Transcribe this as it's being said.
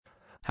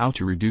How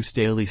to reduce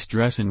daily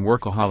stress in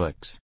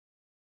workaholics.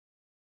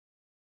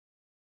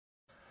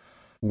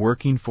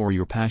 Working for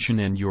your passion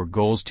and your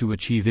goals to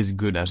achieve is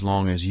good as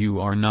long as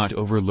you are not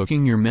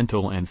overlooking your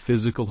mental and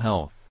physical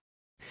health.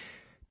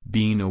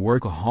 Being a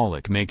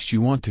workaholic makes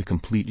you want to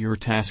complete your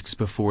tasks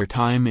before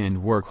time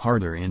and work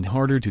harder and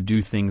harder to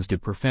do things to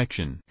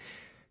perfection.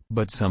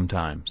 But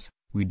sometimes,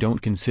 we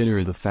don't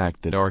consider the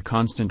fact that our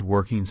constant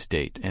working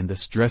state and the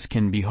stress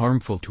can be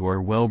harmful to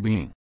our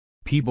well-being.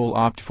 People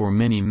opt for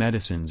many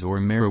medicines or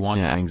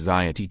marijuana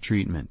anxiety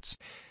treatments.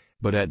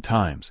 But at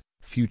times,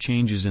 few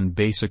changes in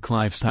basic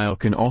lifestyle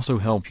can also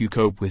help you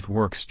cope with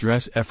work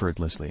stress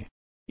effortlessly.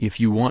 If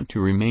you want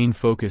to remain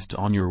focused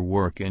on your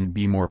work and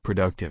be more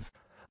productive,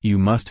 you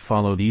must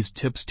follow these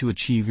tips to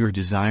achieve your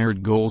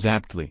desired goals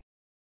aptly.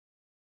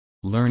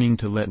 Learning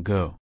to let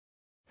go.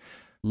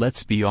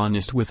 Let's be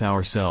honest with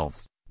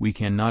ourselves, we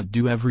cannot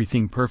do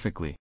everything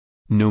perfectly.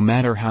 No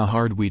matter how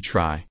hard we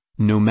try,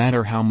 no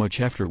matter how much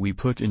effort we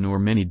put in or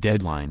many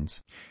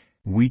deadlines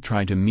we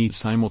try to meet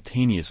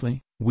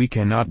simultaneously, we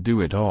cannot do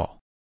it all.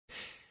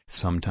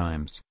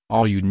 Sometimes,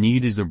 all you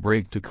need is a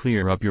break to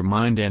clear up your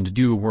mind and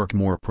do work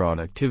more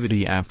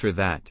productivity after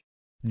that.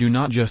 Do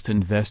not just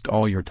invest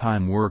all your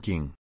time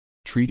working.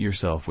 Treat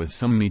yourself with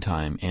some me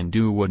time and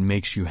do what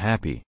makes you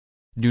happy.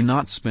 Do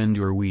not spend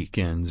your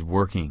weekends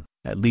working,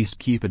 at least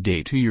keep a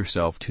day to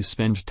yourself to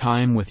spend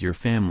time with your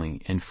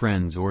family and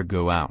friends or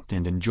go out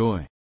and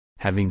enjoy.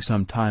 Having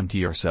some time to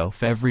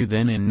yourself every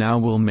then and now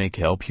will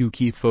help you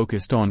keep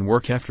focused on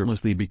work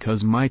effortlessly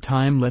because my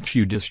time lets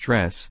you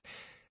distress,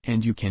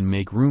 and you can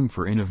make room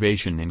for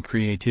innovation and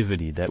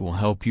creativity that will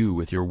help you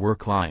with your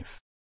work life.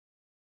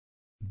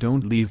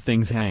 Don't leave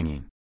things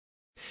hanging.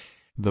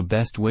 The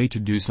best way to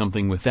do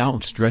something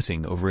without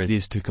stressing over it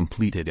is to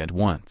complete it at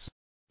once.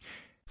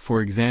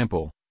 For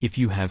example, if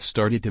you have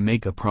started to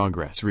make a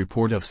progress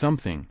report of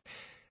something,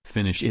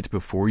 finish it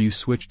before you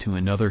switch to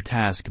another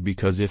task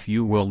because if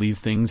you will leave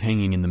things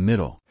hanging in the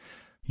middle,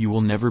 you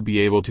will never be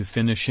able to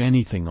finish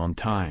anything on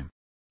time.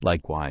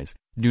 Likewise,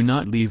 do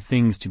not leave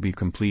things to be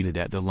completed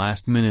at the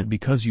last minute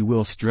because you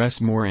will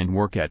stress more and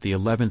work at the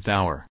 11th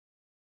hour.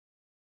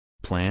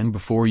 Plan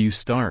before you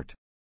start.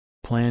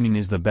 Planning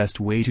is the best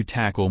way to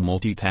tackle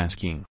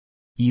multitasking.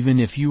 Even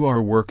if you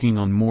are working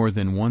on more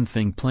than one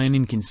thing,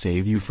 planning can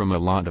save you from a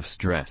lot of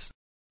stress.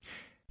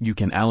 You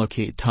can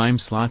allocate time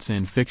slots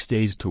and fix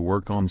days to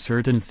work on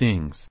certain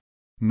things.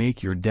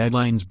 Make your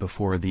deadlines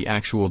before the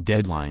actual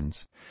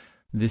deadlines.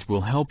 This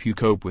will help you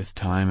cope with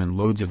time and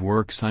loads of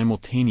work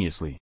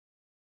simultaneously.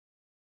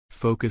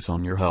 Focus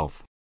on your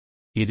health.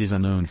 It is a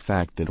known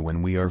fact that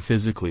when we are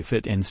physically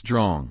fit and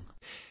strong,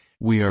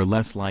 we are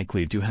less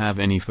likely to have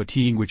any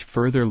fatigue, which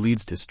further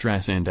leads to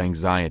stress and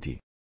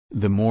anxiety.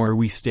 The more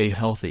we stay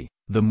healthy,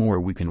 the more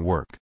we can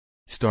work.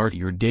 Start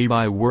your day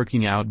by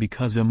working out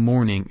because a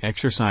morning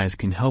exercise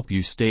can help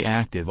you stay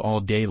active all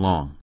day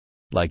long.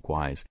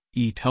 Likewise,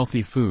 eat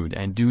healthy food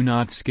and do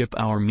not skip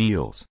our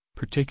meals,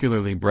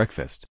 particularly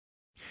breakfast.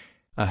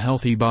 A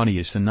healthy body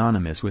is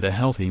synonymous with a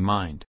healthy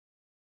mind.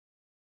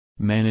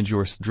 Manage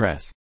your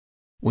stress.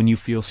 When you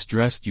feel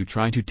stressed, you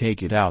try to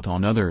take it out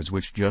on others,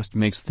 which just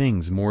makes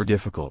things more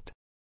difficult.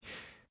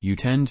 You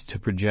tend to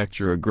project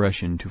your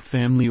aggression to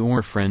family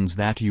or friends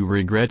that you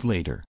regret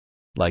later.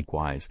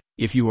 Likewise,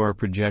 if you are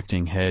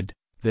projecting head,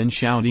 then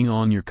shouting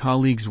on your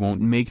colleagues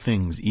won't make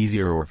things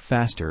easier or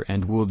faster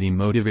and will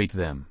demotivate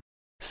them.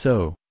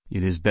 So,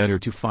 it is better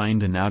to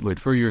find an outlet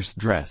for your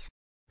stress.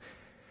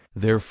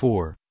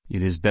 Therefore,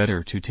 it is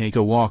better to take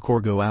a walk or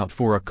go out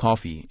for a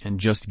coffee and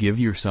just give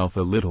yourself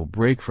a little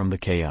break from the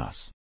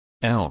chaos.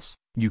 Else,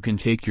 you can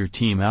take your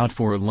team out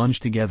for a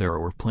lunch together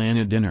or plan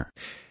a dinner.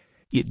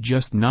 It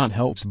just not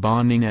helps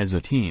bonding as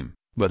a team.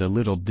 But a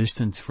little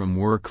distance from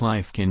work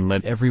life can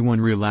let everyone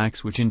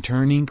relax, which in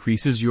turn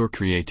increases your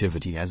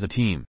creativity as a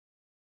team.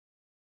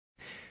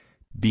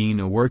 Being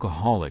a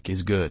workaholic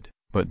is good,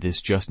 but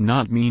this just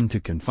not mean to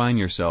confine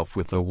yourself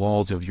with the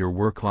walls of your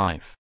work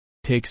life.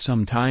 Take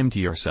some time to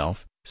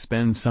yourself,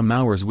 spend some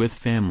hours with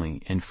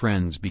family and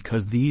friends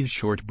because these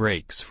short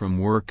breaks from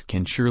work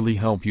can surely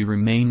help you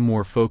remain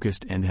more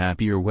focused and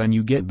happier when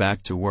you get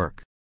back to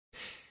work.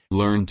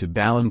 Learn to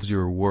balance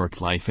your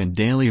work life and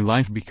daily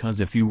life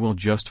because if you will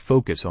just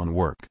focus on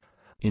work,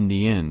 in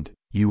the end,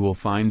 you will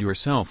find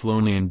yourself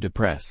lonely and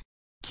depressed.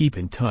 Keep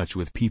in touch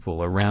with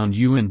people around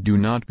you and do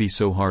not be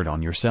so hard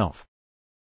on yourself.